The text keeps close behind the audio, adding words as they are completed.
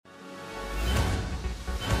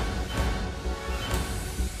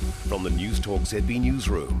From the Newstalk ZB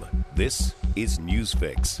Newsroom, this is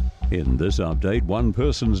Newsfix. In this update, one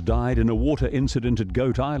person's died in a water incident at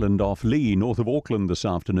Goat Island off Lee, north of Auckland this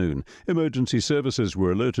afternoon. Emergency services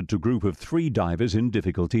were alerted to a group of 3 divers in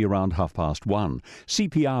difficulty around 1:30.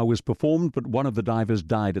 CPR was performed, but one of the divers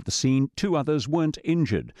died at the scene. 2 others weren't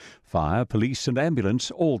injured. Fire, police and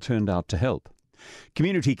ambulance all turned out to help.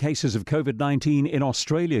 Community cases of COVID-19 in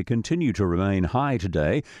Australia continue to remain high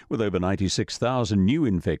today, with over 96,000 new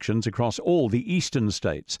infections across all the eastern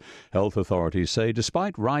states. Health authorities say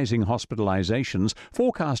despite rising hospitalisations,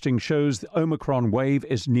 forecasting shows the Omicron wave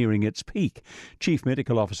is nearing its peak. Chief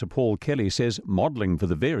Medical Officer Paul Kelly says modelling for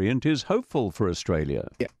the variant is hopeful for Australia.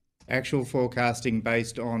 Actual forecasting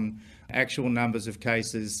based on actual numbers of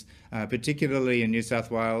cases, particularly in New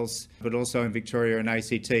South Wales, but also in Victoria and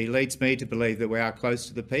ACT, leads me to believe that we are close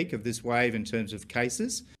to the peak of this wave in terms of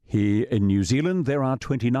cases. Here in New Zealand, there are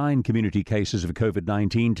 29 community cases of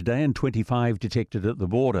COVID-19 today and 25 detected at the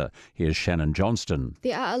border. Here's Shannon Johnston.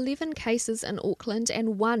 There are 11 cases in Auckland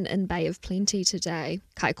and 1 in Bay of Plenty today.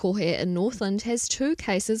 Kaikohe in Northland has 2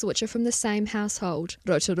 cases which are from the same household.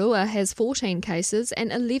 Rotorua has 14 cases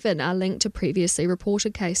and 11 are linked to previously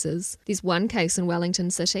reported cases. There's 1 case in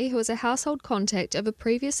Wellington City who is a household contact of a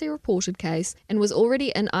previously reported case and was already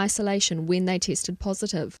in isolation when they tested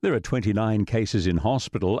positive. There are 29 cases in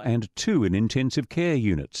hospital and 2 in intensive care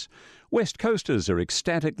units. West Coasters are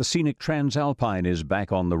ecstatic the scenic Transalpine is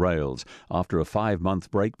back on the rails. After a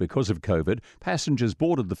 5-month break because of COVID, passengers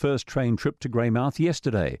boarded the first train trip to Greymouth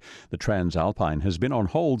yesterday. The Transalpine has been on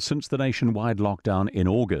hold since the nationwide lockdown in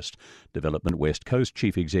August. Development West Coast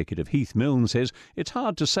Chief Executive Heath Milne says it's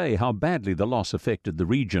hard to say how badly the loss affected the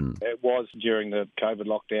region. It was during the COVID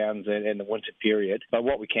lockdowns and the winter period, but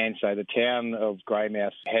what we can say, the town of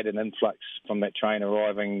Greymouth had an influx from that train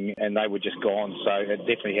arriving and they were just gone, so it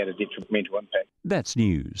definitely had a detrimental impact. That's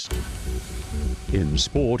news. In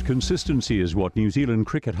sport, consistency is what New Zealand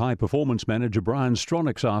cricket high-performance manager Brian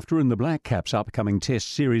Stronach's after in the Black Caps' upcoming Test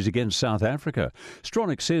series against South Africa.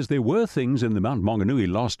 Stronach says there were things in the Mount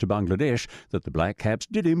Maunganui loss to Bangladesh that the Black Caps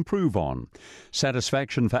did improve on.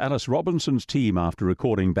 Satisfaction for Alice Robinson's team after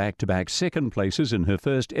recording back-to-back second places in her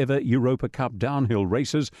first ever Europa Cup downhill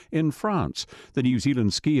races in France. The New Zealand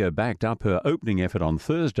skier backed up her opening effort on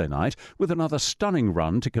Thursday night with another stunning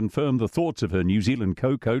run to confirm the thoughts of her New Zealand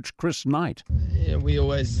co-coach Chris Knight. Yeah, we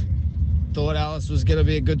always thought Alice was going to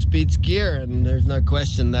be a good speed skier, and there's no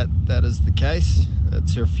question that is the case.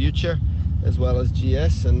 It's her future as well as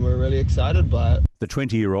GS, and we're really excited by it. The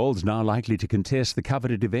 20-year-old's now likely to contest the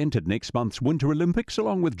coveted event at next month's Winter Olympics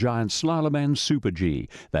along with giant slalom and Super G.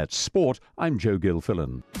 That's sport. I'm Joe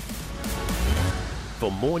Gilfillan. For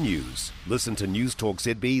more news, listen to Newstalk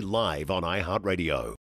ZB live on iHeartRadio.